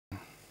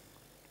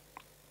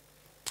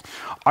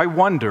I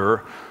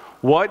wonder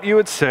what you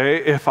would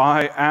say if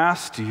I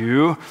asked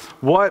you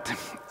what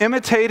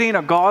imitating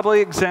a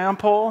godly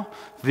example,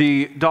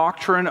 the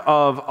doctrine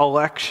of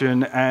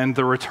election, and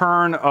the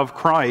return of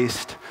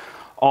Christ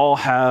all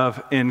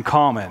have in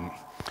common.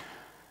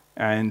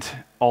 And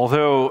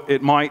although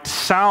it might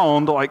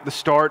sound like the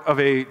start of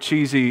a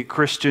cheesy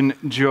Christian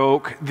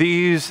joke,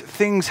 these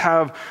things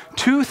have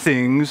two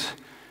things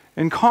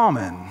in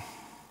common.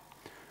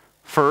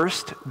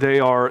 First, they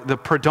are the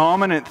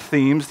predominant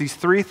themes. These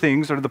three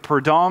things are the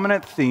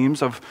predominant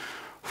themes of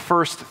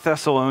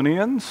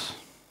 1Thessalonians.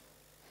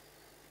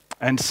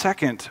 And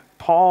second,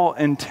 Paul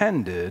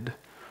intended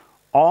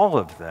all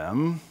of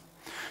them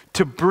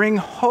to bring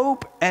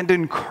hope and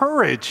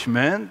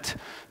encouragement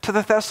to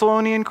the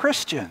Thessalonian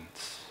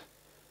Christians.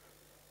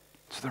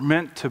 So they're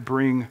meant to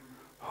bring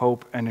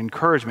hope and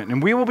encouragement.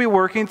 And we will be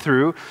working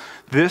through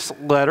this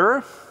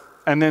letter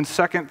and then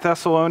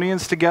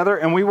 2Thessalonians together,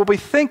 and we will be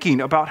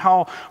thinking about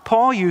how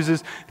Paul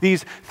uses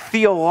these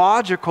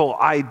theological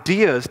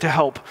ideas to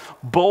help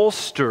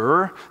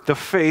bolster the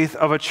faith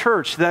of a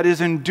church that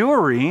is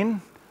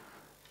enduring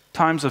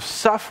times of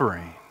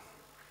suffering.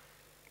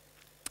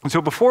 And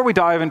so before we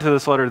dive into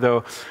this letter,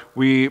 though,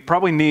 we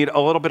probably need a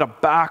little bit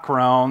of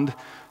background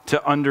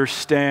to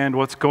understand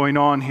what's going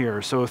on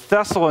here. So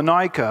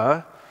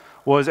Thessalonica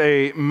was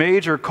a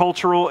major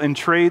cultural and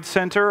trade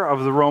center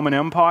of the Roman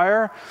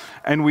Empire,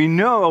 and we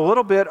know a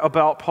little bit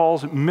about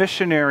Paul's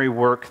missionary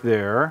work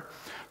there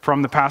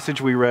from the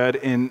passage we read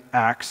in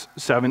Acts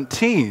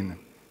 17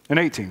 and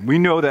 18. We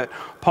know that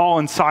Paul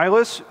and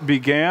Silas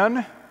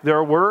began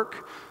their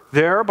work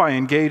there by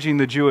engaging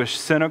the Jewish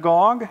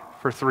synagogue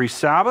for 3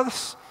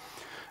 Sabbaths,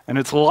 and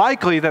it's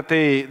likely that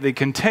they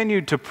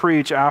continued to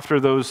preach after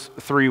those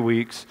 3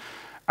 weeks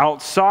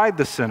outside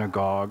the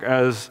synagogue,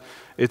 as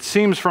it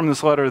seems from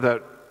this letter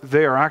that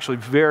they are actually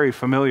very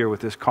familiar with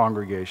this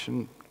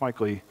congregation.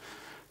 Likely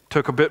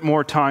took a bit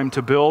more time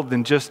to build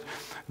than just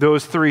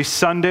those 3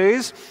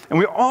 Sundays. And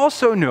we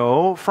also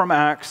know from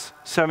Acts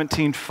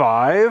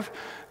 17:5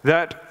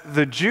 that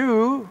the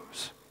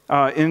Jews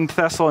in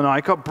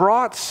Thessalonica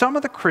brought some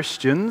of the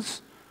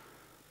Christians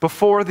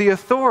before the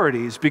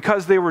authorities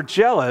because they were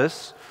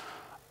jealous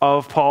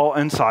of Paul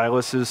and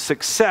Silas's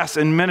success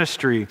in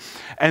ministry.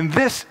 And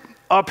this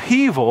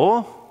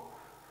upheaval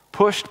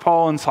pushed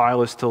Paul and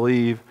Silas to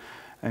leave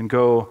and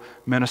go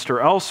minister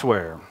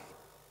elsewhere.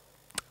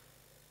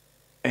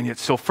 And yet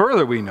still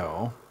further we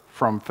know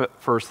from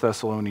 1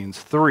 Thessalonians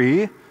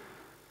 3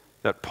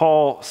 that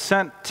Paul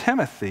sent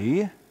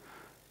Timothy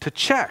to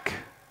check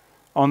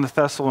on the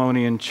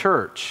Thessalonian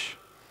church.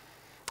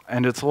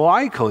 And it's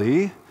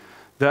likely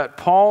that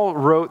Paul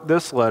wrote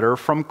this letter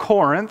from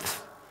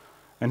Corinth,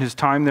 and his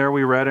time there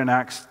we read in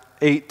Acts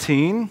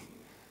 18,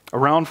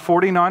 around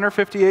 49 or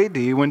 50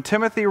 AD, when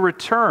Timothy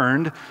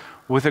returned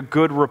with a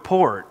good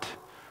report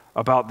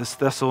about this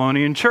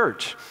Thessalonian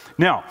church.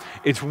 Now,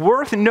 it's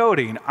worth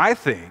noting, I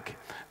think,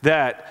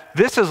 that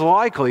this is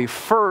likely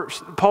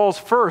Paul's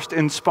first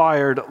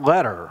inspired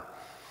letter.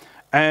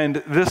 And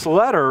this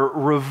letter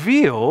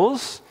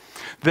reveals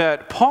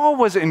that Paul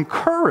was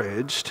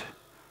encouraged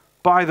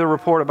by the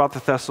report about the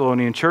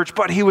Thessalonian church,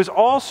 but he was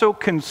also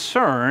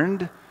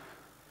concerned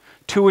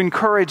to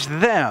encourage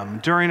them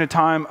during a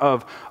time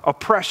of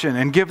oppression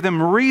and give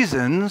them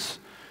reasons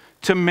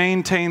to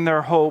maintain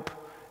their hope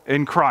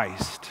in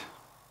Christ.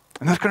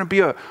 And that's going to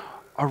be a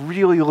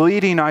really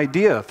leading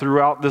idea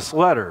throughout this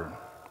letter.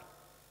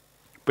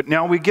 But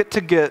now we get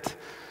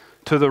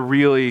to the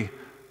really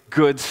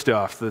good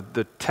stuff.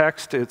 The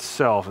text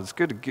itself is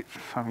good to get,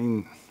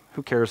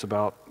 who cares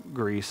about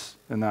Greece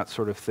and that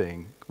sort of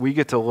thing? We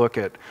get to look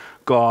at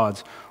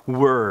God's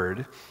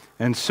word.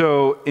 And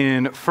so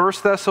in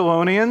 1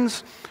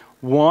 Thessalonians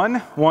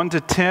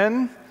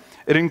 1:1-10,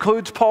 it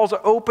includes Paul's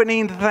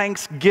opening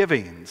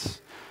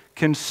thanksgivings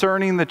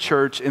concerning the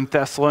church in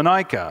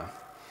Thessalonica.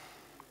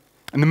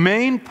 And the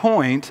main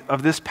point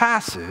of this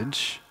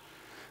passage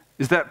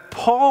is that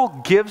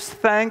Paul gives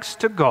thanks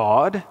to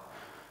God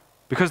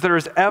because there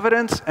is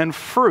evidence and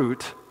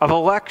fruit of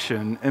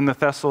election in the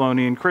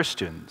Thessalonian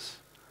Christians.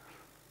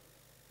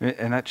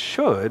 And that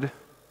should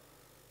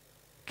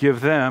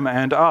give them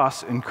and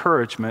us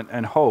encouragement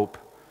and hope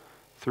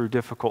through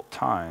difficult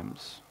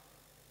times.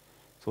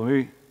 So let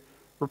me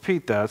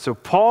repeat that. So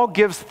Paul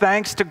gives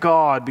thanks to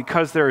God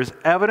because there is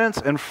evidence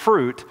and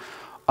fruit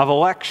of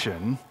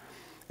election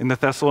in the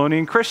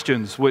Thessalonian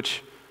Christians,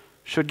 which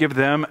should give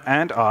them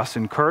and us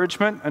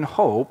encouragement and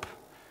hope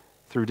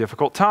through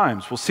difficult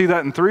times. We'll see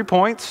that in 3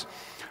 points: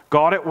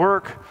 God at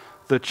work,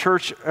 the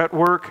church at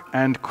work,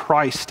 and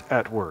Christ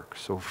at work.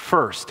 So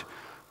first,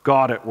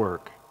 God at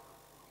work.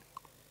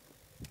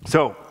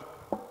 So,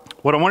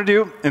 what I want to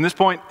do in this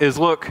point is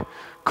look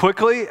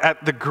quickly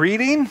at the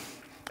greeting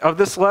of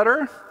this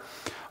letter,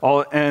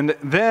 and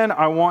then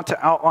I want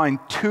to outline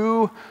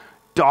 2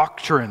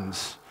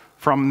 doctrines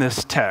from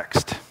this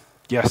text.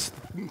 Yes,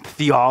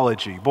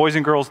 theology. Boys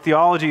and girls,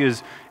 theology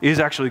is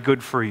actually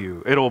good for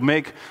you. It'll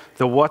make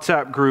the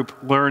WhatsApp group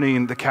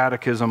learning the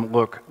catechism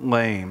look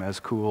lame, as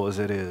cool as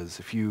it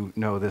is, if you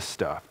know this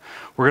stuff.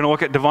 We're going to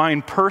look at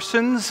divine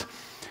persons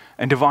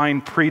and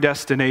divine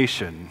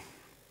predestination.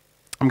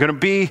 I'm going to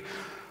be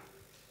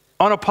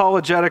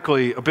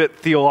unapologetically a bit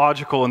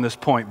theological in this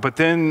point, but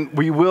then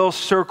we will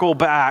circle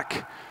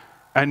back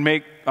and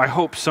make, I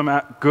hope, some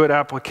good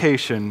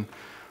application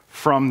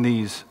from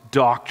these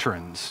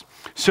doctrines.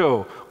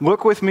 So,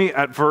 look with me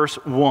at verse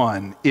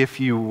 1, if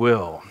you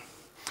will.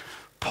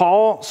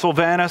 Paul,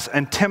 Silvanus,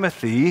 and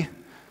Timothy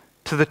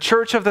to the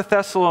church of the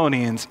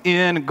Thessalonians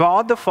in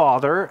God the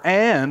Father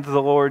and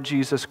the Lord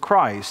Jesus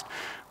Christ,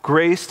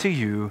 grace to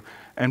you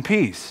and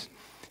peace.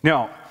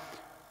 Now,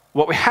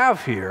 what we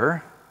have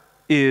here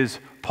is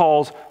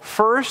Paul's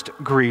first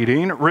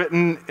greeting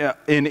written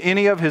in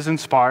any of his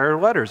inspired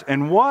letters.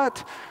 And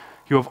what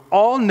you have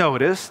all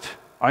noticed,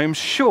 I am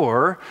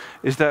sure,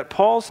 is that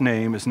Paul's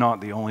name is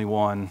not the only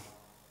one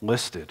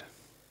listed.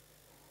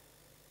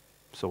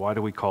 So why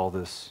do we call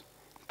this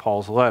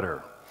Paul's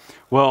letter?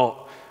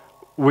 Well,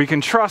 we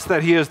can trust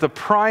that he is the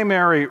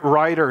primary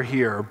writer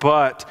here,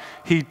 but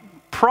he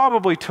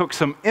probably took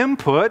some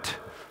input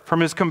from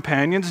his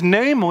companions,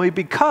 namely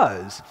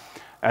because,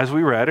 as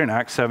we read in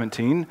Acts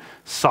 17,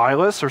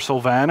 Silas or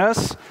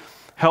Silvanus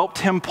helped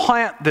him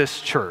plant this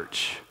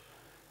church.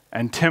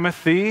 And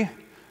Timothy,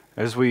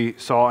 as we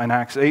saw in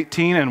Acts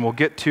 18, and we'll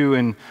get to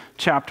in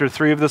chapter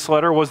 3 of this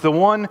letter, was the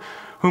one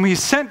whom he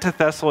sent to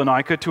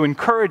Thessalonica to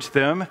encourage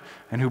them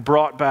and who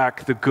brought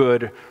back the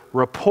good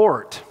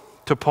report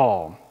to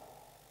Paul.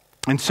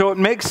 And so it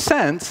makes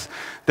sense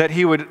that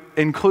he would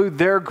include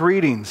their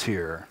greetings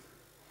here.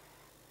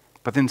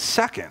 But then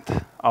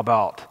second,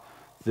 about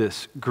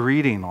this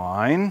greeting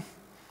line,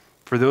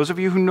 for those of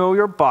you who know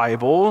your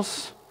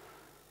Bibles,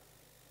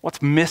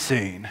 what's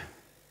missing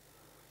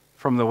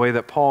from the way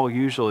that Paul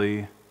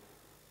usually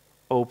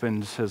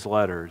opens his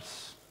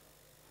letters?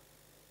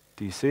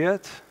 Do you see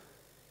it?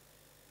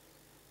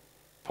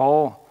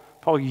 Paul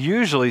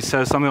usually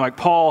says something like,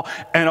 Paul,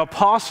 an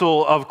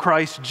apostle of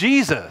Christ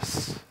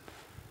Jesus,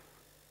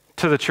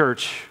 to the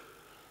church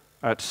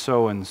at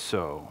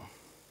so-and-so.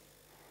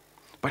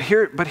 But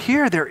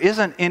here there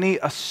isn't any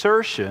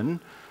assertion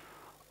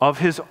of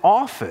his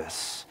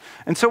office.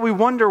 And so we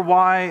wonder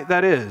why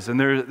that is. And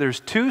there's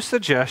two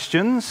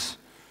suggestions.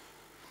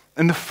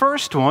 And the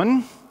first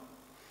one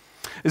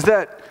is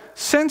that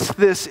since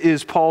this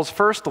is Paul's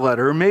first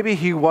letter, maybe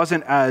he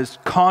wasn't as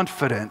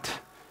confident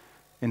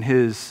in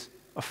his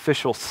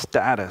official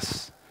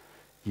status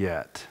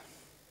yet.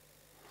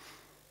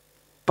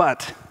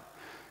 But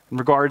in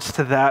regards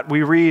to that,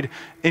 we read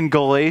in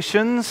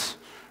Galatians,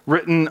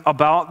 written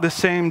about the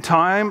same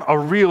time, a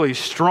really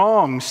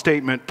strong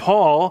statement.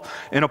 Paul,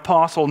 an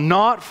apostle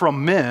not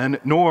from men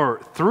nor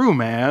through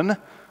man,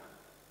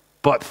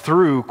 but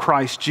through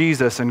Christ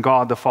Jesus and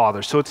God the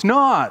Father. So it's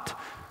not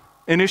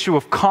an issue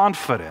of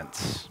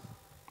confidence.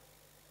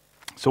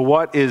 So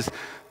what is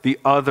the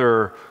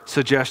other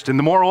suggestion?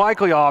 The more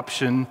likely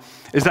option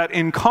is that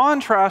in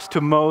contrast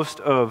to most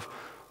of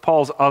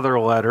Paul's other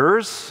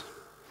letters,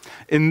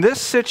 in this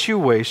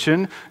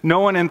situation, no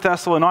one in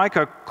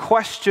Thessalonica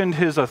questioned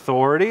his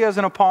authority as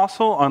an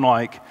apostle,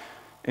 unlike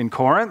in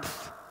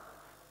Corinth,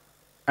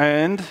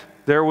 and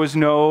there was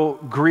no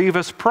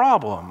grievous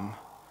problem,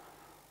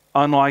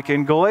 unlike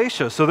in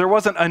Galatia. So there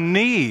wasn't a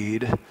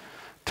need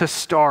to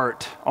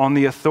start on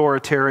the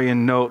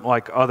authoritarian note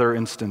like other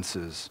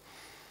instances.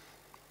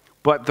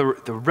 But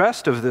the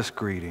rest of this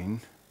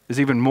greeting is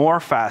even more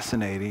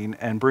fascinating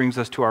and brings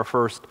us to our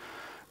first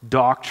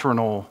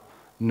doctrinal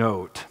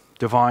note: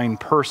 divine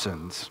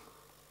persons.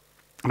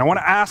 And I want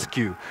to ask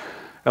you,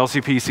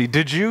 LCPC,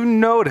 did you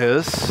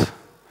notice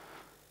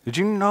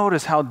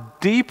how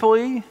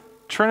deeply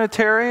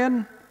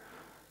Trinitarian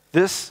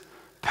this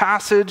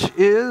passage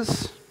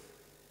is?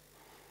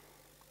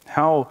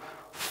 How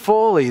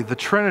fully the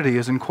Trinity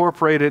is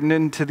incorporated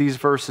into these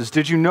verses.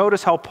 Did you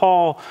notice how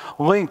Paul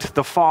linked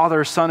the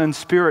Father, Son, and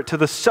Spirit to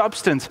the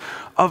substance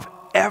of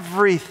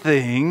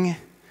everything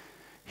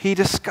he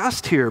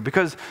discussed here?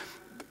 Because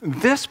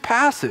this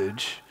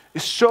passage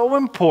is so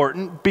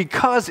important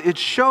because it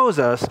shows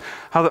us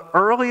how the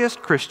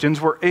earliest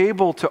Christians were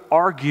able to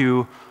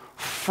argue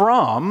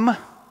from,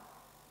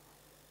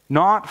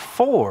 not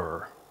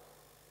for,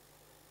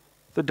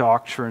 the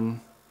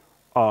doctrine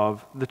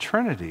of the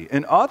Trinity.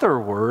 In other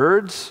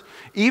words,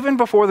 even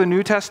before the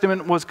New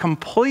Testament was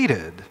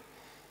completed,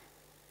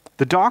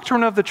 the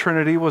doctrine of the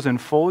Trinity was in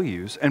full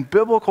use, and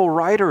biblical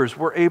writers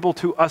were able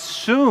to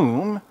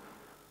assume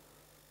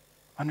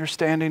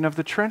understanding of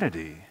the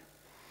Trinity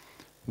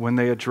when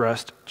they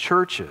addressed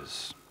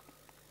churches.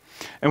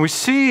 And we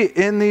see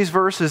in these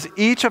verses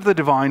each of the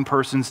divine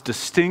persons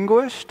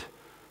distinguished,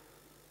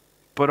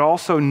 but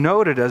also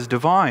noted as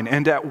divine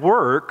and at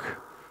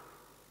work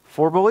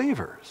for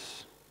believers.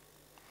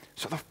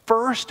 So the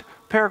first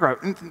paragraph,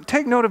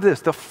 take note of this,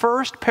 the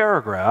first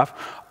paragraph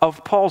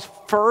of Paul's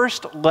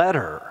first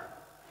letter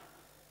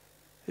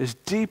is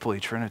deeply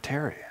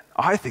Trinitarian.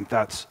 I think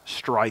that's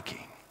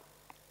striking.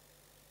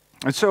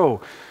 And so,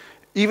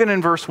 even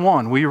in verse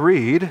 1, we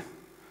read,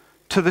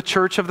 to the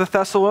church of the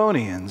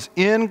Thessalonians,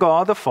 in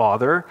God the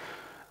Father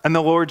and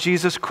the Lord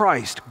Jesus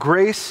Christ,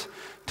 grace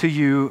to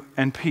you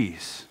and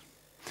peace.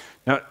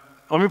 Now,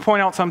 let me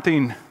point out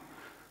something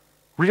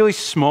really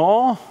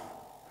small,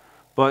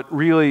 but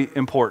really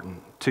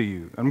important to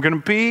you. I'm going to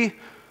be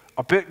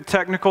a bit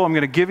technical. I'm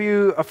going to give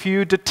you a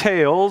few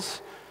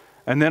details,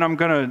 and then I'm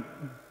going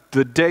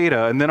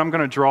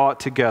to draw it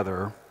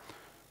together.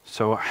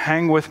 So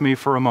hang with me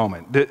for a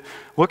moment.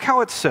 Look how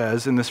it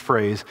says in this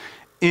phrase,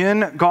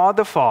 in God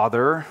the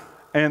Father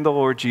and the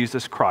Lord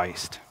Jesus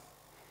Christ.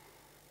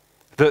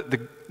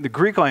 The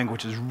Greek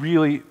language is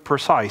really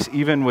precise,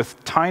 even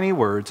with tiny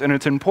words, and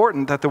it's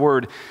important that the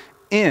word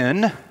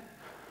in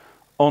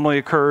only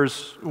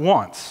occurs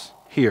once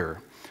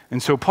here.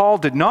 And so Paul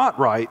did not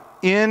write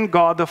in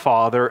God the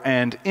Father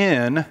and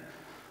in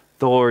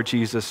the Lord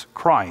Jesus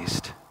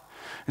Christ.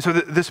 And so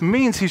this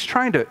means he's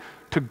trying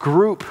to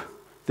group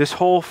this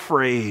whole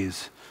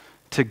phrase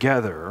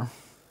together.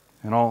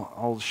 And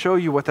I'll show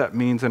you what that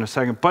means in a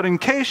second. But in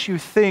case you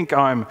think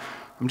I'm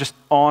just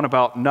on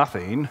about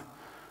nothing,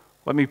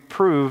 let me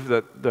prove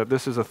that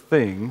this is a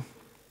thing.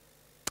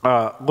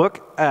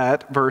 Look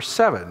at verse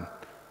 7.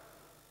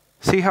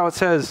 See how it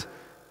says,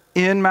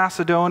 in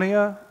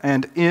Macedonia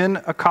and in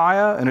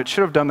Achaia? And it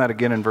should have done that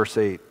again in verse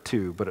 8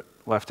 too, but it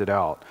left it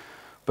out.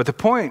 But the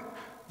point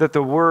that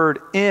the word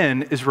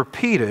in is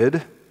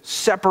repeated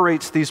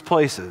separates these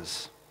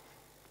places.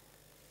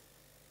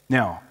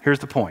 Now, here's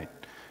the point.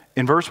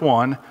 In verse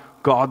 1,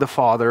 God the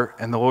Father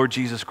and the Lord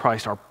Jesus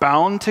Christ are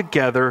bound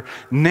together,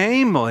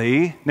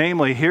 namely,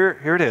 here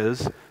it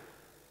is,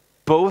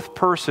 both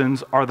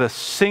persons are the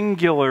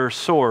singular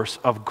source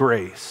of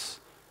grace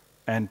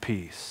and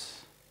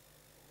peace.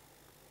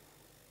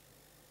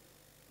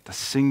 The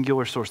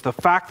singular source. The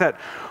fact that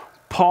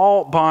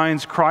Paul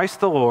binds Christ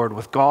the Lord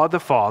with God the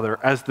Father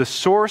as the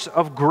source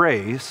of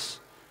grace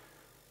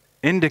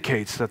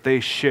indicates that they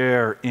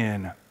share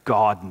in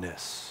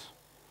Godness.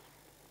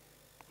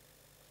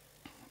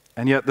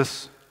 And yet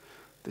this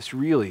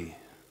really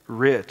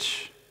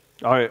rich,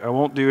 I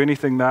won't do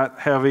anything that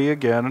heavy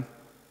again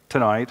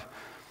tonight,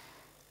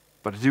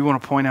 but I do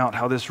want to point out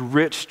how this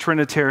rich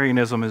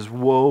Trinitarianism is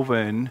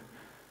woven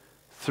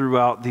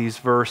throughout these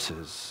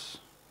verses.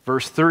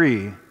 Verse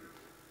 3,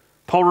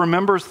 Paul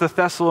remembers the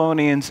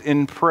Thessalonians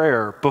in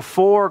prayer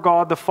before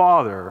God the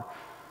Father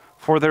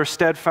for their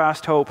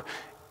steadfast hope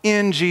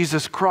in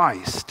Jesus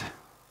Christ.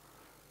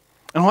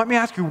 And let me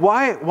ask you,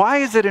 why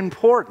is it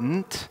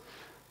important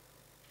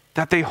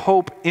that they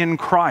hope in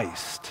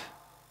Christ?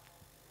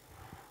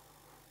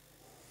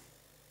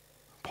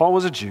 Paul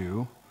was a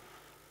Jew,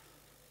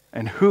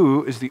 and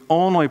who is the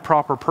only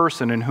proper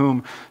person in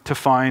whom to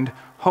find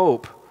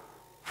hope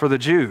for the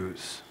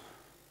Jews?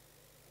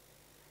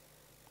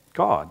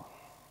 God.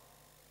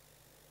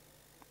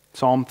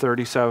 Psalm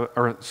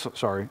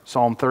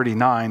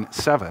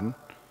 39:7.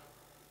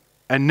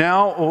 And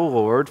now, O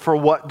Lord, for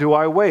what do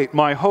I wait?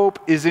 My hope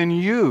is in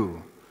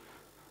you.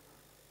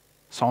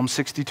 Psalm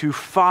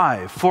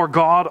 62:5. For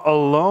God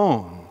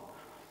alone,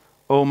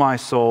 O my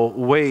soul,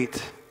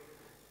 wait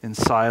in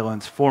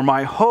silence, for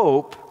my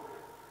hope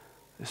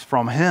is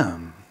from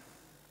him.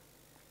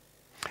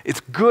 It's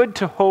good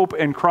to hope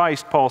in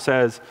Christ, Paul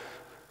says,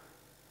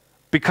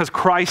 because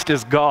Christ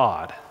is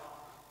God.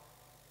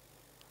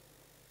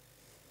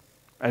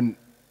 And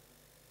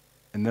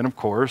then, of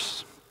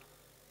course,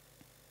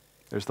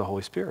 there's the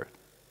Holy Spirit,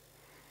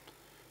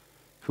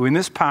 who in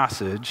this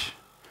passage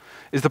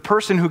is the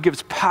person who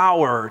gives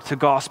power to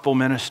gospel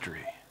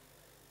ministry.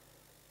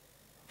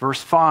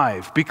 Verse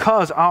 5,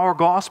 because our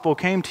gospel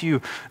came to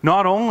you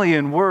not only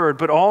in word,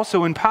 but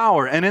also in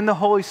power and in the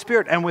Holy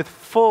Spirit and with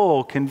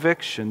full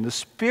conviction. The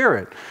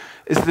Spirit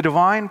is the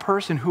divine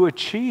person who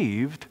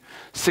achieved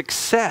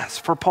success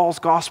for Paul's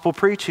gospel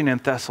preaching in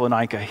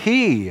Thessalonica.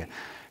 He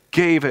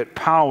gave it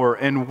power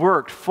and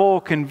worked full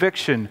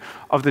conviction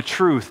of the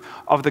truth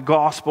of the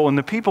gospel in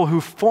the people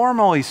who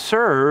formerly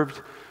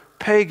served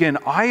pagan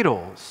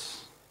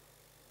idols.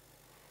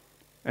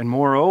 And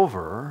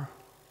moreover,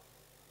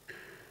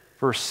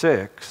 verse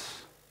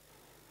 6,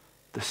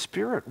 the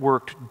Spirit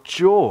worked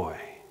joy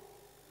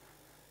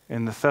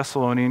in the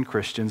Thessalonian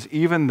Christians,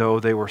 even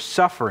though they were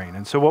suffering.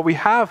 And so what we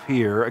have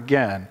here,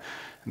 again,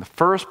 in the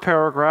first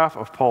paragraph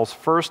of Paul's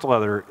first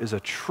letter, is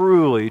a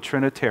truly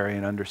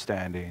Trinitarian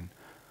understanding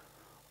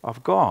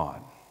of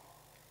God.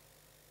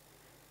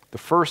 The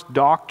first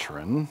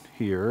doctrine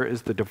here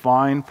is the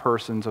divine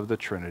persons of the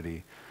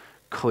Trinity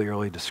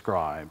clearly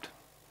described.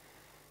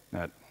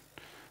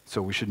 So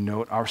we should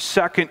note our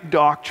second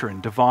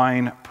doctrine,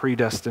 divine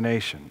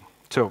predestination.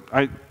 So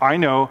I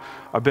know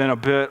I've been a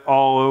bit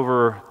all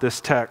over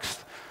this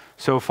text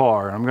so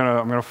far. I'm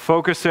gonna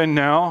focus in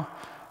now,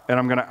 and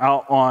I'm gonna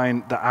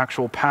outline the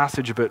actual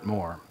passage a bit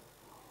more.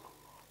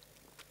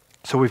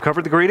 So we've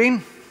covered the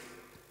greeting,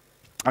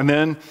 and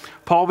then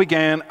Paul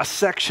began a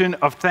section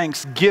of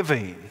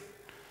thanksgiving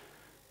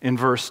in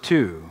verse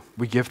 2.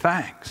 We give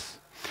thanks,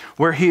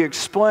 where he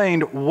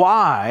explained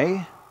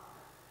why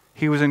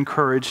he was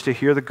encouraged to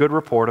hear the good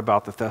report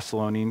about the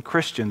Thessalonian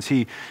Christians.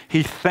 He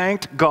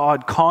thanked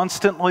God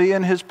constantly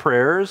in his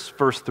prayers,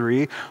 verse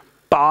 3,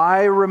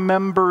 by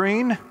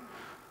remembering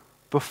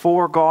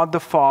before God the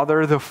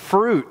Father the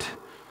fruit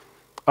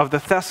of the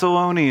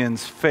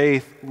Thessalonians'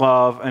 faith,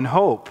 love, and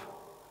hope.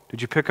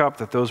 Did you pick up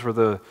that those were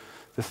the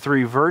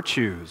three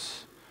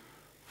virtues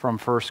from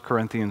 1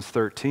 Corinthians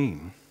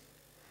 13?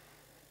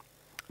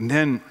 And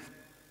then,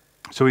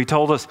 so he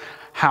told us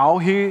how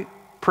he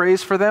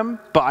prays for them,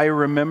 by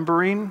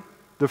remembering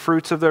the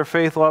fruits of their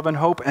faith, love, and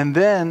hope. And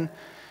then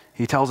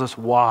he tells us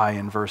why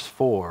in verse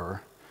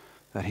 4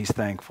 that he's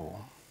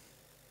thankful.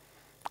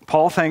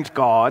 Paul thanked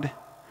God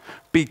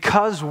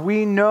because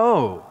we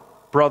know,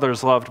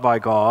 brothers loved by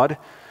God,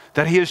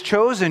 that he has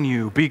chosen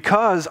you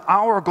because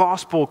our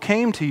gospel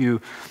came to you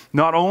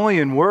not only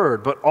in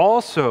word, but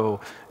also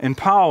in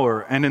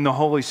power and in the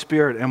Holy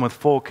Spirit and with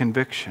full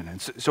conviction.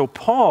 And so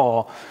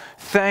Paul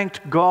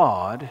thanked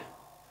God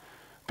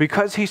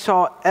because he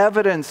saw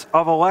evidence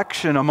of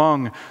election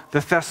among the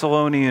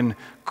Thessalonian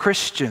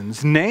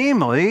Christians,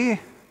 namely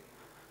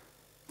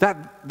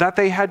that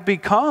they had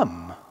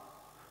become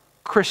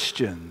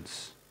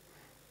Christians.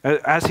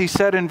 As he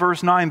said in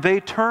verse 9, they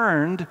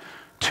turned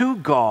to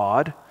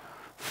God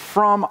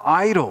from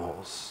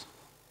idols.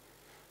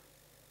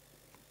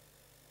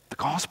 The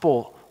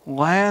gospel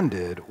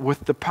landed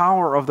with the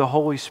power of the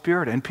Holy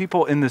Spirit, and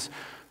people in this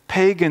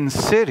pagan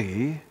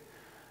city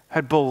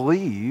had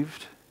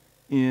believed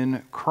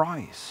in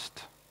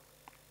Christ.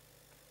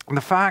 And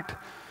the fact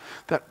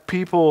that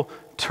people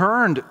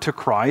turned to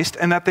Christ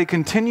and that they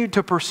continued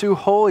to pursue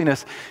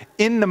holiness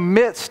in the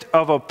midst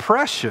of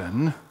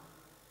oppression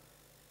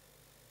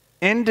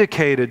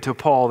indicated to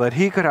Paul that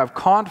he could have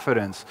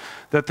confidence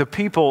that the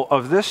people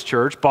of this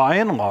church, by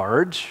and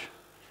large,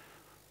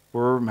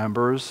 were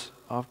members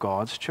of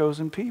God's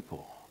chosen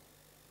people.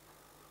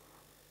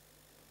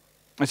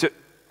 And so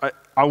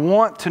I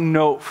want to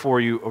note for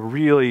you a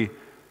really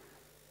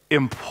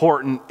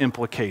important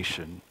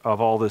implication of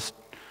all this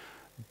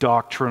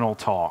doctrinal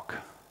talk,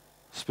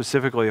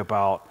 specifically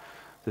about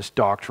this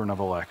doctrine of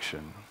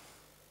election.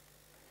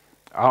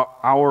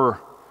 Our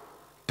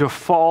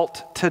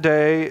default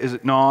today, is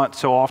it not,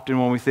 so often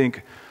when we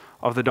think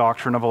of the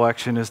doctrine of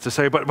election, is to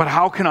say, but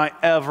how can I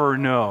ever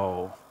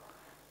know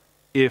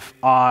if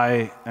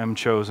I am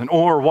chosen?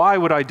 Or why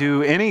would I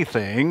do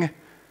anything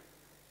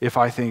if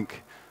I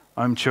think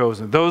I'm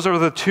chosen? Those are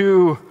the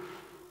two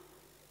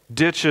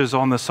ditches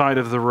on the side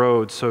of the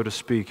road, so to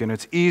speak, and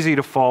it's easy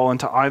to fall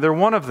into either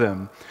one of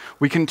them.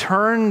 We can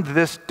turn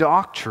this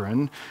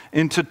doctrine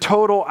into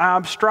total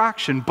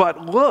abstraction,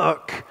 but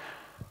look,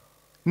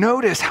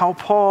 notice how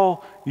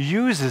Paul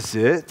uses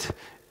it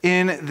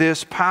in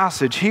this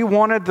passage. He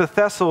wanted the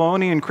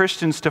Thessalonian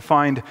Christians to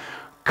find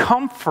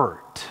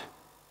comfort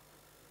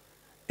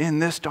in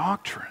this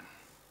doctrine.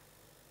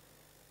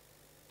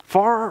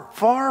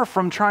 Far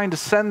from trying to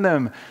send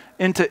them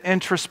into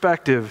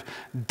introspective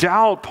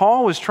doubt,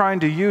 Paul was trying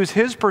to use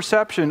his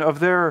perception of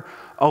their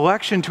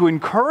election to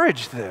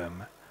encourage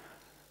them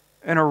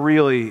in a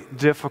really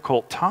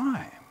difficult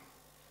time.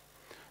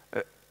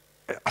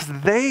 As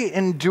they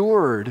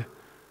endured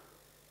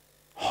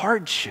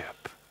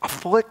hardship,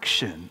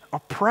 affliction,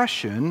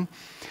 oppression,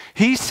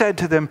 he said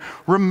to them,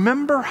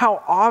 remember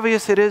how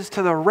obvious it is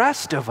to the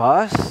rest of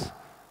us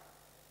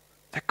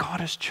that God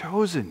has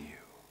chosen you.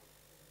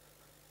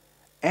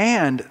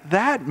 And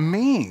that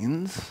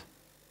means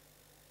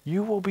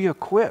you will be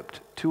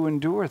equipped to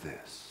endure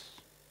this.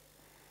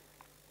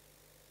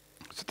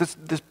 So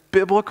this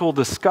biblical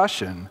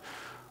discussion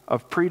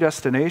of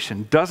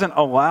predestination doesn't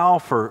allow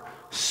for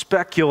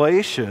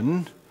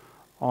speculation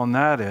on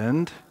that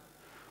end,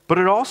 but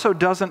it also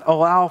doesn't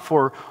allow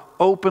for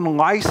open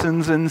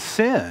license in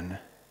sin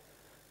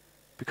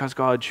because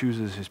God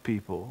chooses his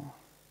people.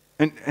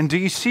 And do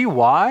you see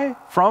why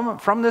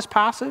from this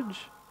passage?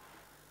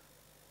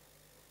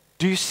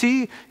 Do you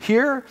see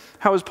here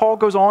how, as Paul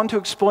goes on to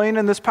explain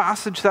in this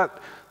passage, that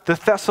the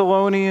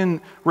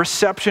Thessalonian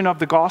reception of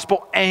the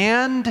gospel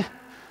and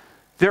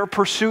their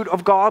pursuit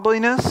of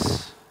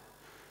godliness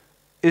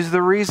is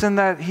the reason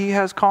that he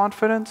has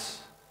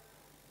confidence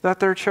that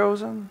they're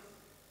chosen?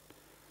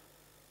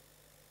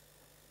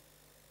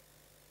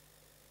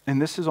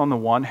 And this is, on the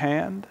one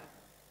hand,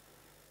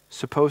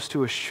 supposed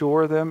to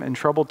assure them in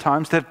troubled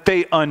times that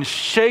they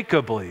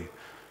unshakably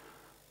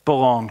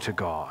belong to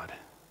God.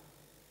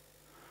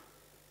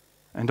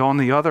 And on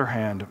the other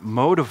hand,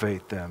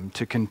 motivate them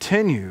to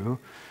continue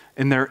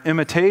in their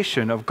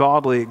imitation of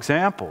godly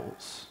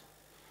examples.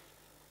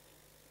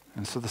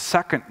 And so the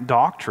second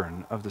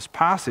doctrine of this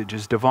passage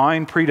is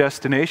divine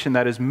predestination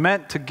that is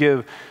meant to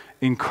give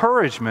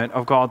encouragement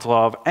of God's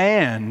love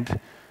and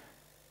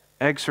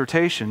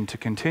exhortation to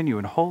continue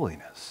in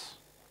holiness.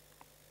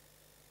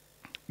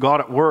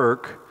 God at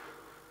work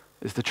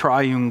is the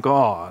triune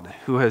God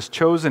who has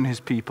chosen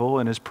his people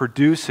and is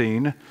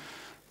producing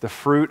the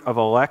fruit of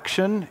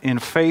election in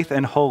faith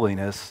and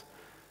holiness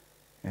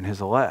in his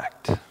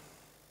elect.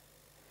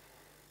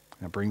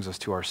 That brings us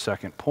to our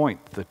second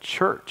point, the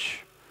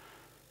church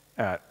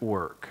at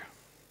work.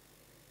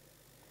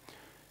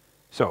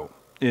 So,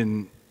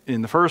 in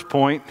the first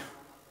point,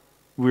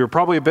 we were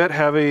probably a bit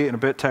heavy and a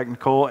bit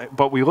technical,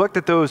 but we looked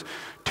at those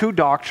two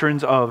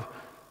doctrines of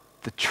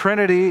the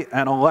Trinity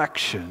and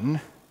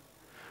election.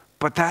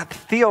 But that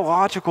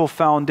theological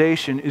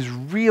foundation is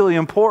really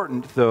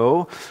important,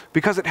 though,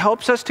 because it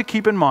helps us to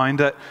keep in mind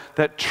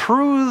that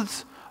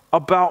truths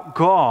about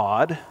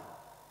God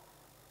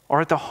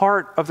are at the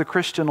heart of the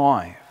Christian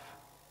life.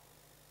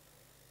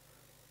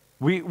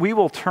 We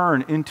will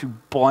turn into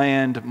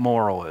bland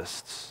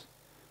moralists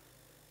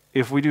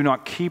if we do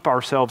not keep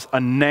ourselves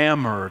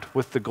enamored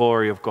with the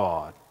glory of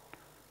God.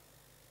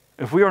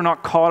 If we are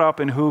not caught up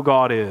in who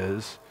God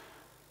is,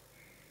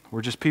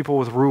 we're just people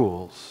with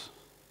rules.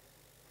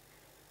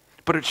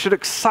 But it should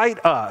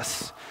excite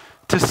us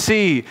to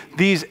see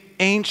these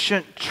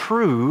ancient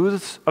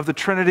truths of the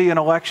Trinity and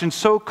election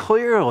so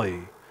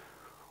clearly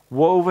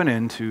woven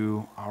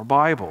into our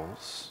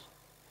Bibles.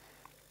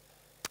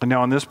 And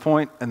now on this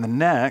point and the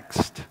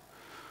next,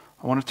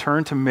 I want to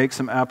turn to make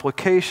some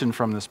application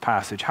from this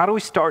passage. How do we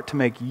start to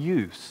make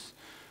use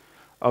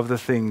of the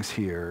things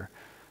here?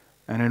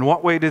 And in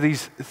what way do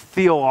these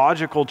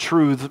theological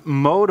truths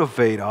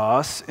motivate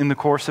us in the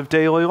course of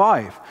daily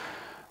life?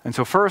 And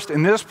so first,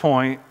 in this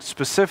point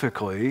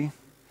specifically,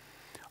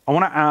 I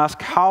want to ask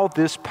how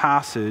this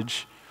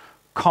passage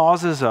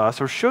causes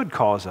us, or should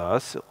cause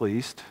us at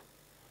least,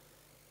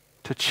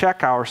 to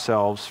check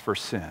ourselves for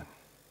sin.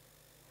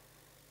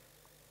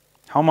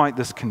 How might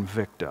this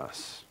convict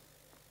us?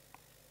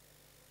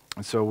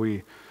 And so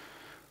we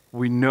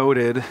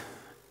noted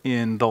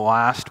in the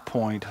last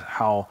point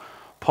how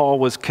Paul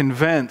was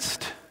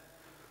convinced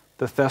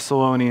the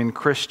Thessalonian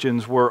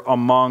Christians were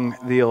among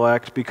the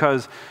elect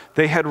because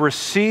they had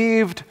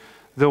received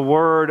the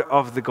word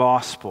of the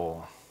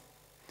gospel.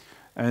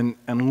 And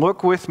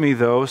look with me,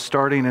 though,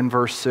 starting in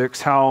verse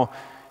 6, how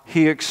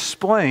he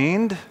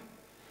explained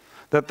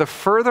that the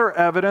further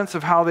evidence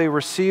of how they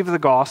received the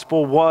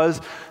gospel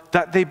was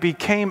that they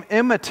became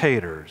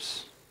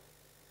imitators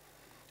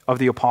of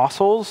the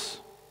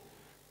apostles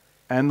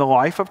and the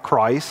life of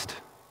Christ,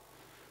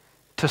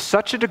 to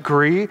such a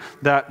degree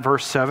that,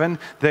 verse 7,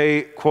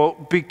 they,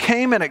 quote,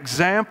 became an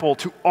example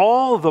to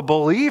all the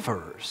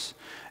believers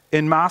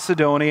in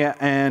Macedonia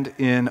and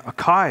in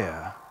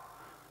Achaia.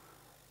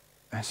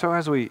 And so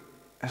as we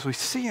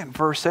see in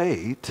verse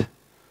 8,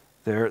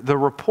 the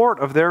report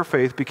of their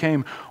faith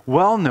became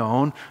well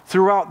known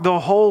throughout the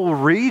whole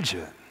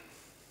region.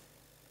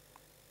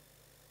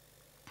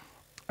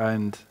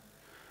 And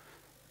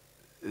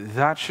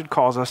that should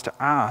cause us to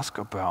ask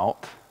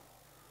about,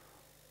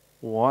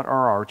 what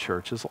are our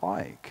churches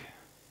like?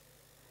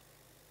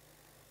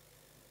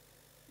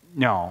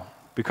 Now,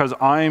 because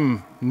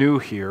I'm new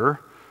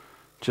here,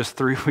 just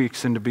 3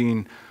 weeks into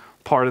being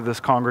part of this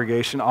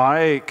congregation,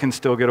 I can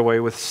still get away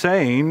with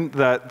saying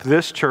that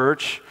this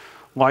church,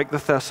 like the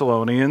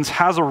Thessalonians,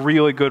 has a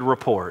really good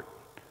report.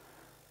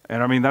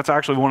 And I mean, that's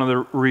actually one of the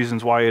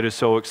reasons why it is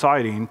so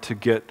exciting to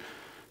get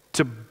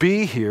to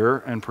be here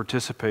and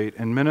participate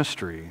in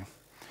ministry.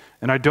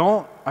 And I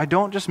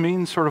don't just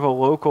mean sort of a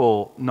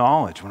local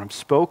knowledge. When I'm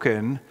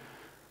spoken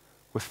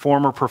with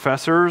former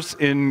professors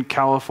in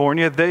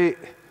California,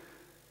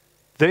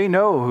 they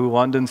know who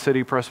London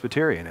City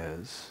Presbyterian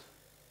is,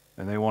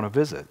 and they want to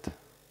visit.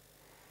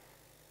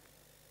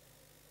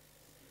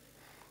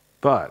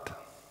 But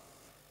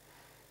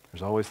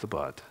there's always the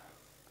but.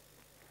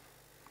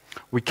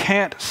 We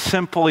can't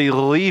simply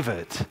leave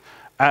it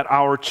at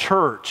our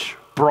church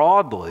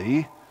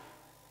broadly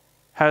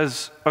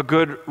has a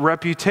good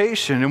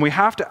reputation, and we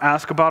have to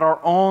ask about our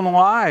own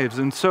lives.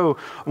 And so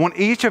I want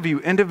each of you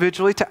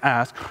individually to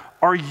ask,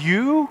 are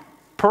you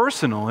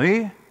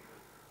personally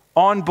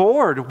on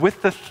board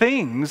with the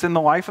things in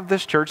the life of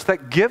this church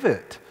that give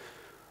it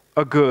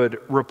a good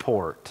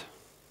report?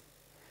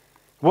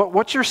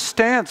 What's your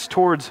stance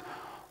towards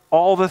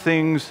all the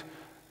things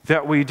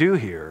that we do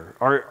here?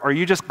 Are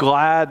you just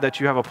glad that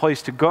you have a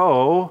place to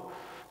go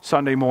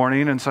Sunday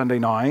morning and Sunday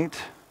night?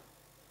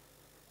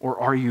 Or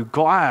are you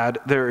glad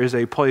there is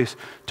a place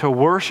to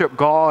worship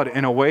God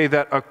in a way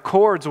that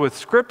accords with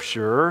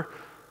Scripture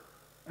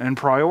and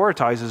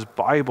prioritizes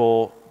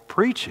Bible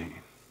preaching?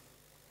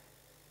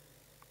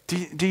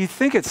 Do you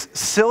think it's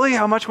silly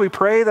how much we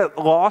pray that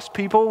lost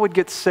people would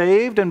get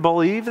saved and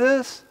believe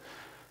this?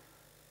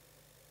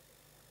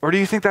 Or do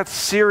you think that's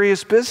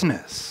serious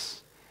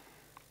business?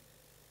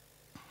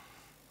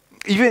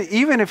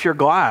 Even if you're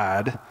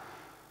glad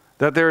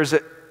that there's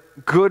a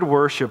good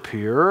worship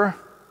here,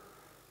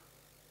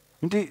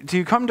 do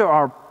you come to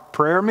our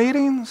prayer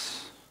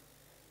meetings?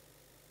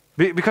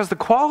 Because the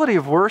quality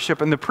of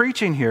worship and the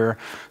preaching here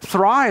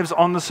thrives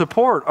on the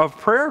support of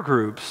prayer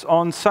groups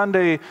on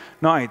Sunday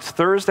nights,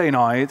 Thursday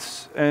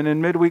nights, and in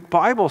midweek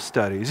Bible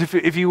studies.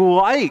 If you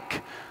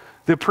like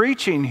the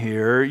preaching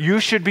here, you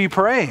should be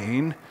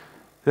praying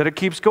that it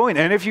keeps going.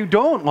 And if you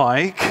don't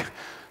like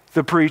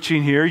the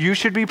preaching here, you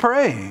should be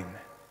praying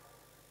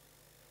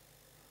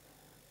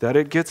that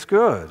it gets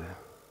good.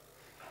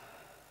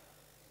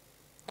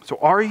 So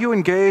are you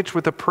engaged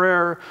with the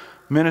prayer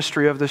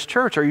ministry of this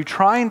church? Are you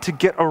trying to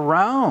get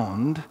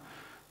around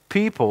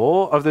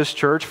people of this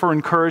church for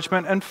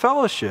encouragement and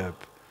fellowship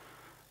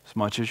as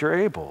much as you're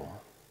able.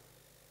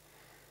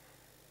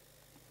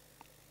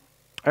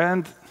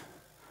 And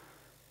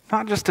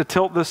not just to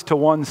tilt this to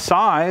one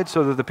side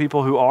so that the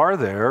people who are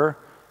there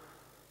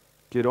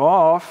get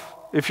off.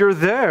 If you're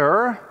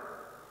there,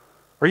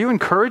 are you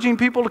encouraging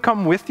people to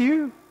come with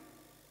you?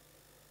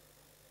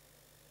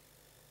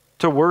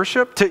 To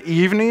worship, to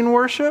evening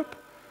worship,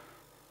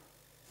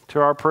 to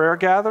our prayer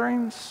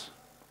gatherings?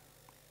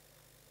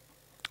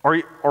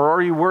 Or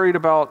are you worried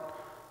about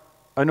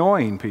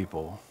annoying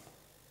people?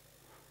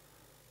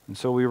 And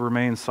so we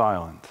remain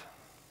silent.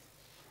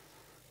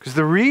 Because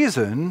the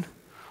reason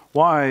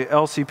why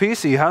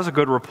LCPC has a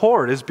good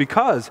report is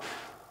because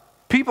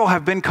people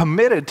have been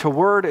committed to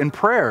word and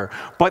prayer,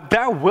 but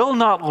that will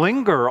not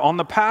linger on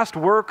the past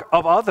work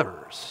of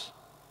others.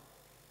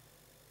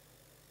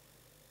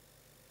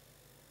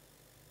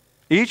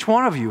 Each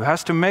one of you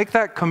has to make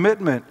that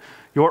commitment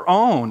your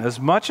own as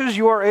much as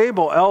you are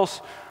able,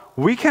 else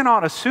we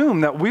cannot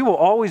assume that we will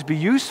always be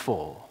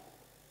useful.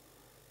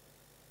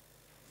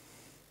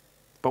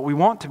 But we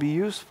want to be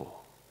useful.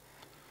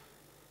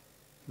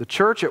 The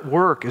church at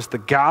work is the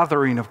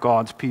gathering of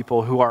God's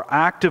people who are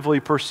actively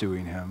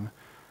pursuing Him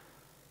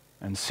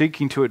and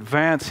seeking to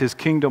advance His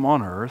kingdom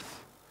on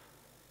earth,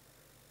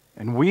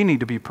 and we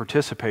need to be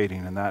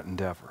participating in that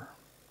endeavor.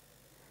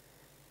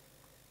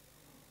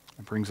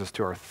 It brings us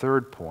to our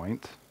third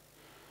point,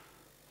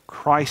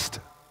 Christ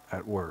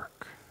at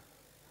work.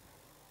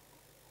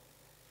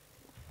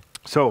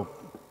 So,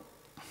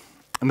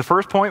 in the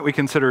first point, we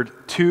considered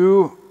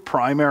two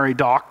primary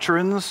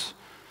doctrines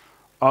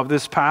of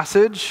this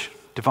passage: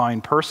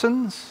 divine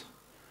persons,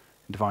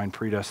 divine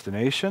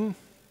predestination.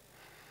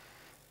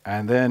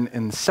 And then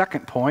in the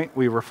second point,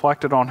 we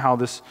reflected on how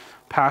this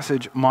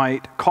passage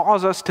might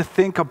cause us to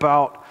think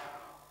about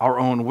our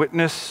own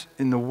witness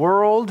in the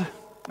world,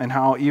 and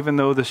how even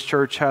though this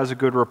church has a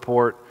good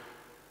report,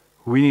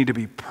 we need to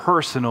be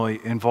personally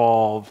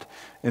involved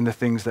in the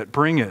things that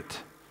bring it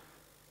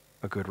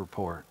a good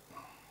report.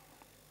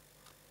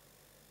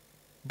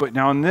 But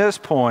now in this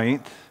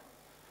point,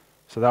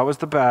 so that was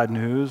the bad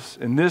news.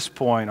 In this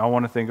point, I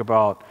want to think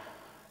about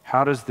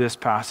how does this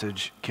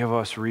passage give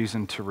us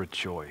reason to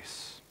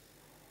rejoice?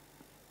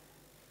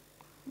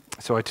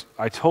 So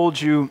I told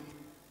you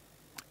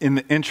in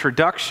the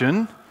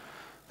introduction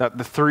that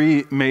the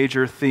three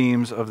major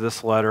themes of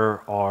this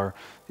letter are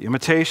the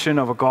imitation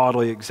of a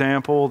godly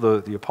example,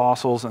 the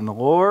apostles and the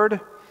Lord,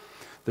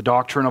 the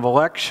doctrine of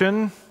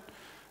election,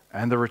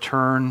 and the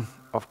return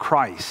of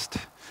Christ.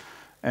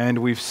 And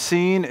we've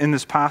seen in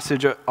this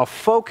passage a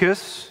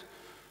focus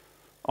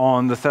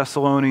on the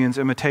Thessalonians'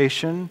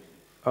 imitation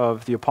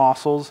of the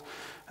apostles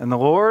and the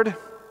Lord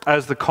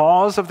as the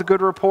cause of the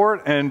good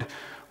report. And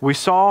we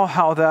saw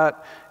how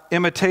that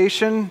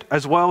imitation,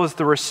 as well as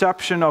the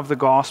reception of the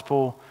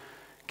gospel,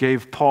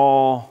 gave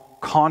Paul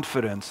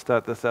confidence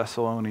that the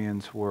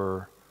Thessalonians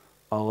were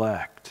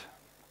elect.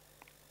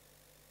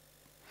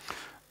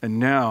 And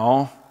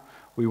now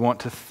we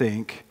want to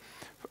think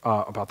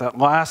about that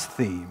last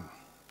theme.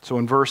 So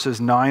in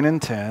verses 9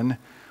 and 10,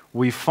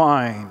 we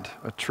find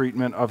a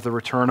treatment of the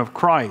return of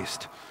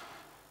Christ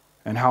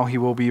and how He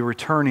will be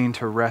returning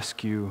to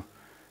rescue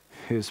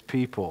His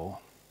people.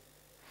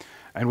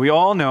 And we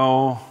all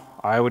know,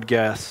 I would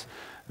guess,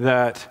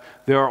 that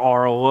there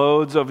are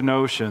loads of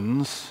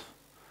notions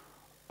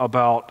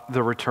about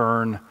the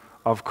return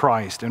of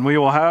Christ. And we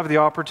will have the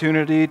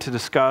opportunity to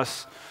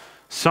discuss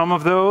some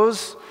of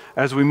those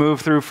as we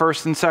move through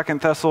 1st and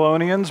 2nd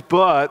Thessalonians,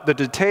 but the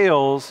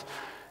details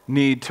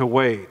need to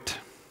wait.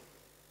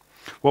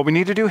 What we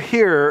need to do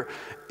here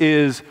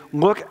is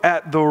look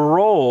at the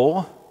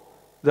role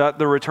that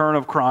the return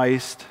of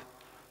Christ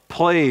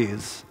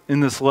plays in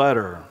this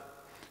letter.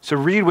 So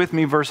read with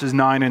me verses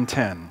 9 and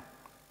 10.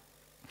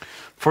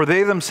 For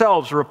they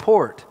themselves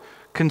report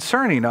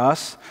concerning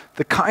us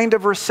the kind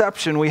of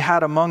reception we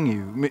had among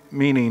you,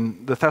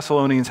 meaning the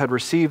Thessalonians had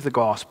received the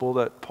gospel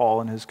that Paul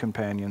and his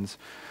companions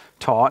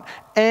taught,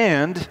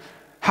 and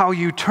how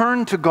you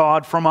turned to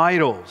God from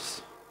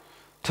idols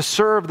to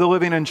serve the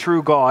living and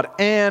true God,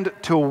 and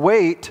to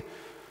wait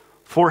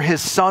for His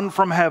Son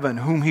from heaven,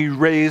 whom He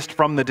raised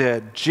from the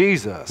dead,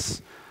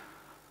 Jesus,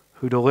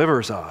 who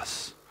delivers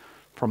us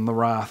from the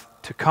wrath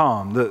to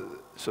come.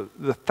 So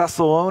the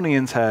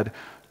Thessalonians had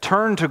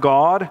turned to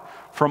God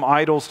from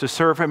idols to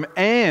serve Him,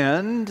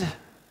 and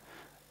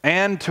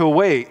to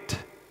wait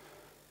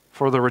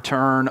for the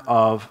return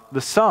of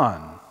the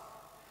Son.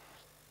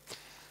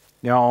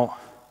 Now,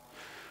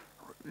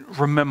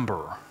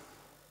 remember,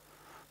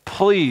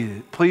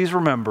 please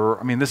remember,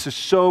 I mean, this is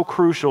so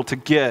crucial to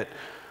get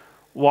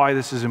why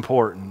this is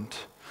important,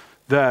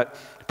 that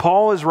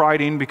Paul is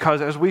writing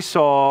because, as we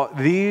saw,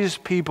 these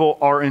people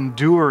are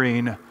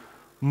enduring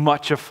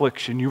much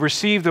affliction. You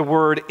receive the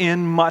word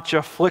in much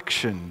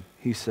affliction,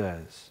 he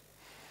says.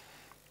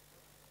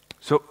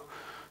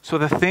 So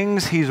the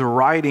things he's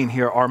writing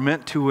here are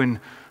meant to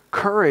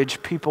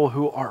encourage people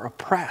who are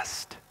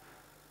oppressed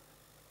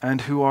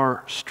and who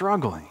are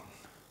struggling.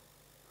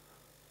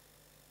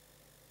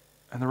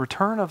 And the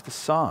return of the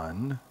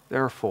Son,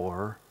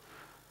 therefore,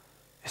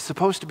 is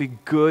supposed to be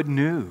good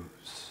news.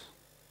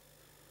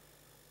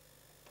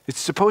 It's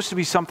supposed to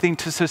be something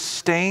to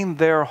sustain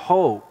their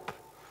hope.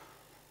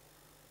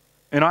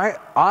 And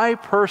I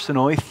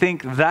personally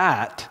think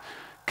that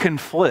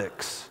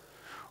conflicts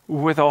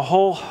with a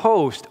whole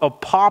host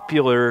of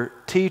popular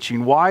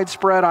teaching,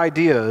 widespread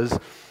ideas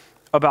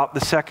about the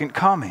second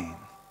coming.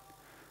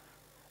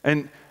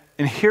 And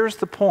here's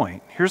the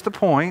point. Here's the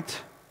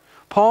point.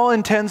 Paul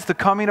intends the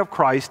coming of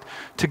Christ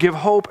to give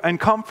hope and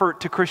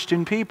comfort to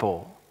Christian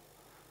people.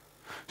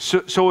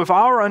 So if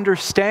our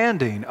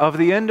understanding of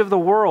the end of the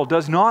world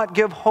does not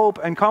give hope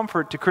and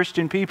comfort to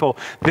Christian people,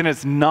 then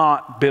it's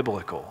not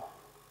biblical.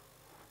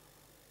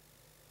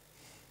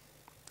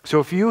 So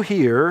if you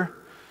hear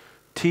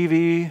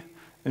TV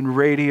and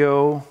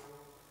radio,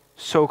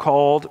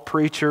 so-called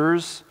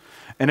preachers,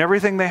 and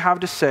everything they have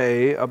to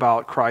say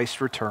about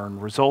Christ's return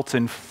results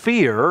in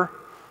fear,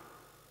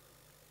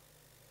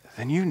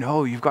 then you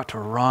know you've got to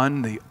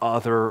run the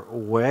other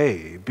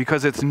way,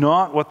 because it's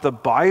not what the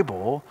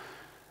Bible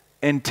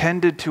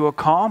intended to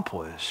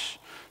accomplish,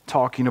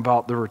 talking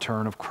about the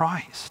return of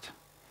Christ.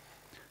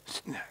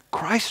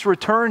 Christ's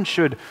return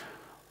should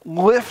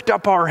lift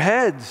up our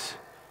heads,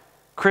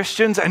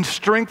 Christians, and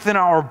strengthen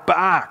our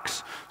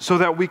backs so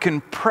that we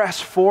can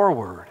press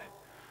forward,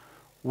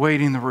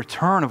 waiting the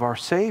return of our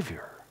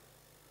Savior.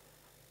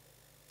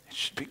 It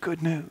should be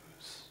good news.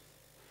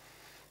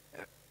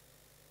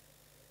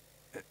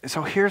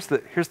 So here's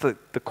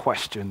the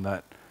question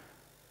that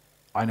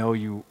I know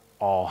you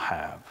all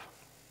have.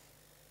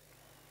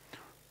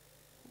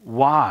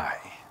 Why?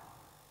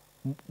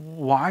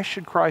 Why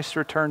should Christ's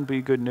return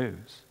be good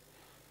news?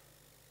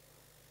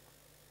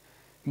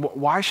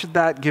 Why should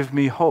that give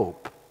me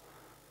hope?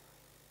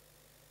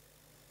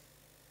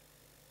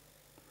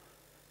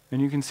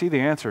 And you can see the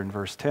answer in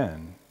verse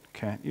 10,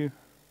 can't you?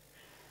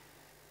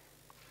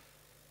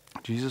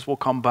 Jesus will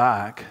come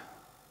back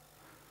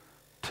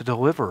to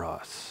deliver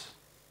us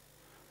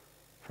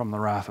from the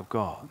wrath of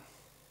God.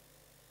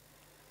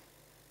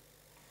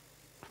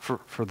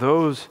 For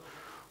those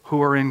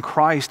who are in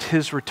Christ,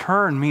 his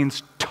return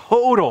means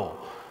total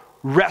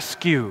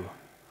rescue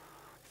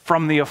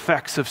from the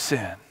effects of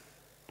sin.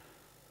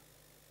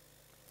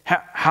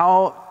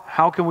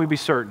 How can we be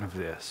certain of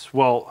this?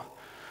 Well,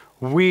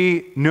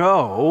 we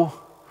know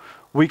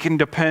we can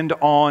depend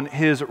on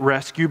his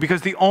rescue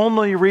because the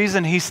only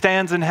reason he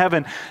stands in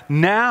heaven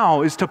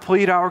now is to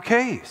plead our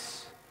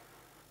case.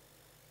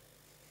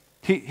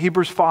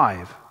 Hebrews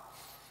 5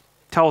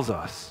 tells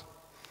us,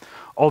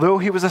 although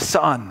he was a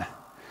son,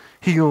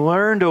 he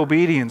learned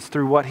obedience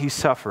through what he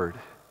suffered.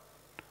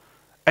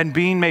 And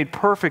being made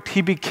perfect,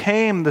 he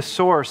became the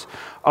source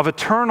of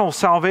eternal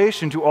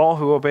salvation to all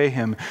who obey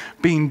him,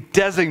 being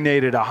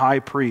designated a high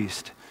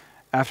priest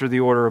after the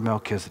order of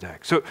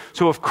Melchizedek. So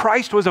if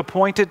Christ was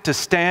appointed to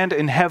stand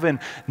in heaven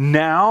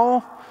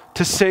now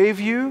to save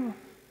you,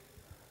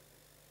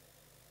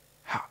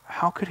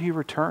 how could he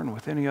return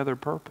with any other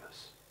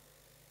purpose?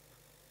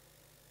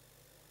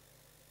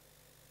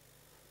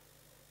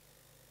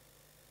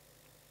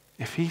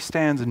 If he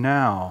stands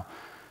now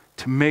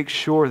to make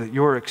sure that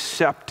you're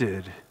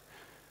accepted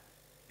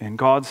in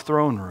God's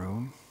throne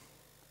room,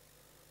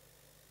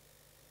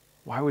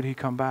 why would he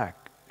come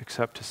back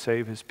except to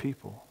save his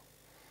people?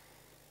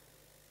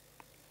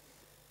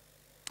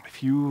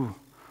 If you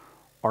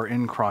are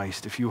in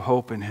Christ, if you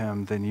hope in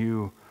him, then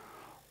you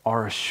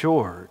are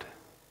assured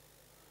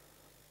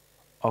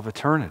of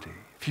eternity.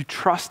 If you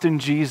trust in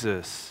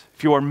Jesus,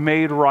 if you are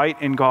made right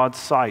in God's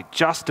sight,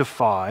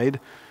 justified,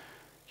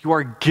 you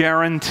are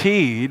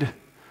guaranteed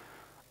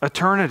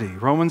eternity.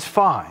 Romans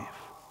 5.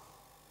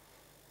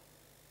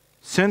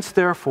 Since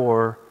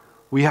therefore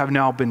we have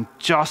now been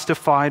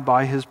justified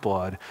by his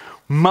blood,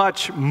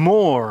 much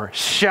more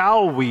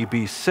shall we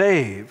be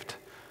saved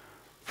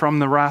from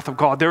the wrath of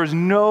God. There is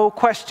no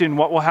question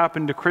what will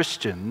happen to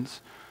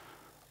Christians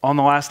on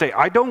the last day.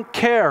 I don't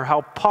care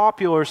how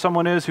popular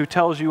someone is who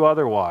tells you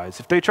otherwise.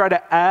 If they try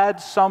to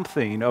add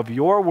something of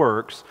your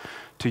works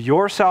to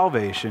your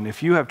salvation,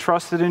 if you have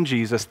trusted in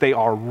Jesus, they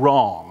are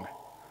wrong.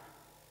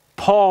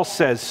 Paul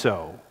says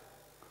so.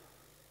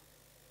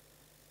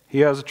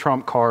 He has a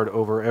trump card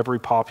over every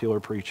popular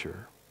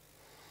preacher.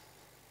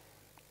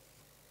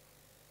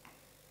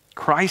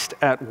 Christ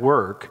at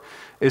work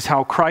is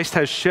how Christ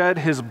has shed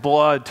his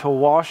blood to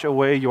wash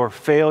away your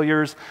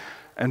failures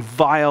and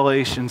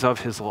violations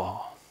of his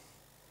law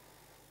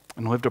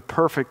and lived a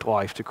perfect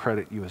life to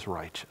credit you as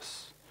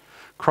righteous.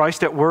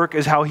 Christ at work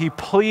is how he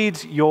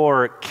pleads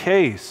your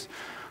case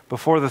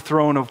before the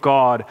throne of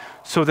God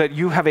so that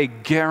you have a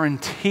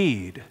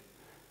guaranteed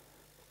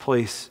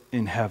place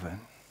in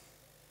heaven.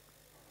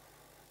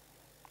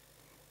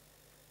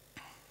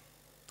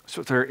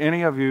 So if there are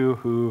any of you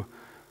who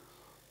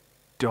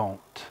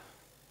don't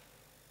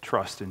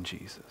trust in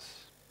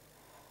Jesus,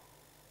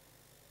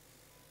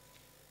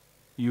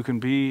 you can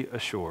be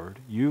assured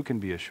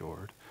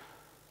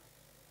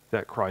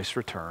that Christ's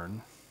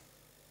return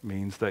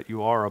means that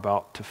you are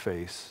about to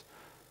face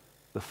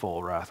the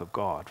full wrath of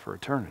God for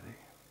eternity.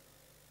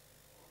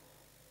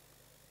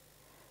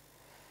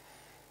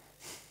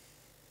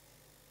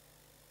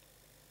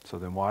 So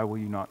then why will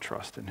you not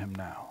trust in him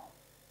now?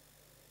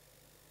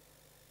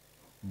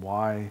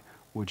 Why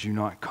would you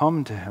not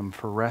come to him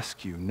for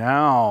rescue?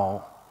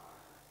 Now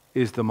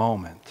is the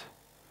moment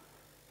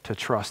to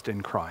trust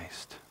in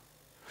Christ.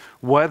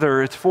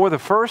 Whether it's for the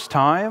first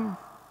time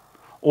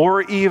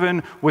or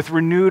even with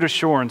renewed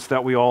assurance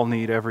that we all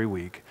need every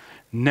week,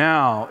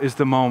 now is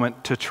the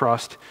moment to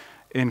trust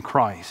in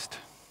Christ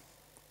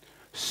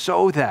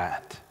so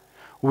that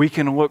we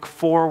can look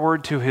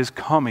forward to his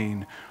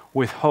coming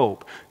with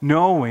hope,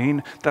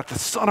 knowing that the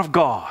Son of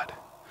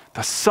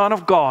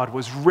God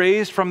was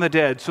raised from the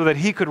dead so that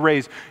he could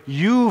raise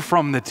you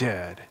from the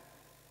dead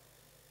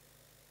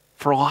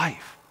for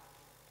life.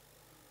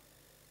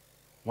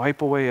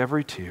 Wipe away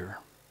every tear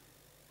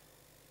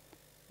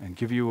and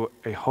give you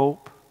a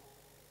hope,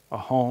 a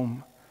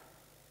home,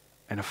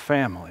 and a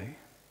family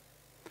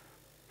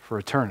for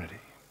eternity.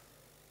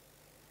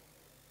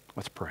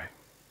 Let's pray.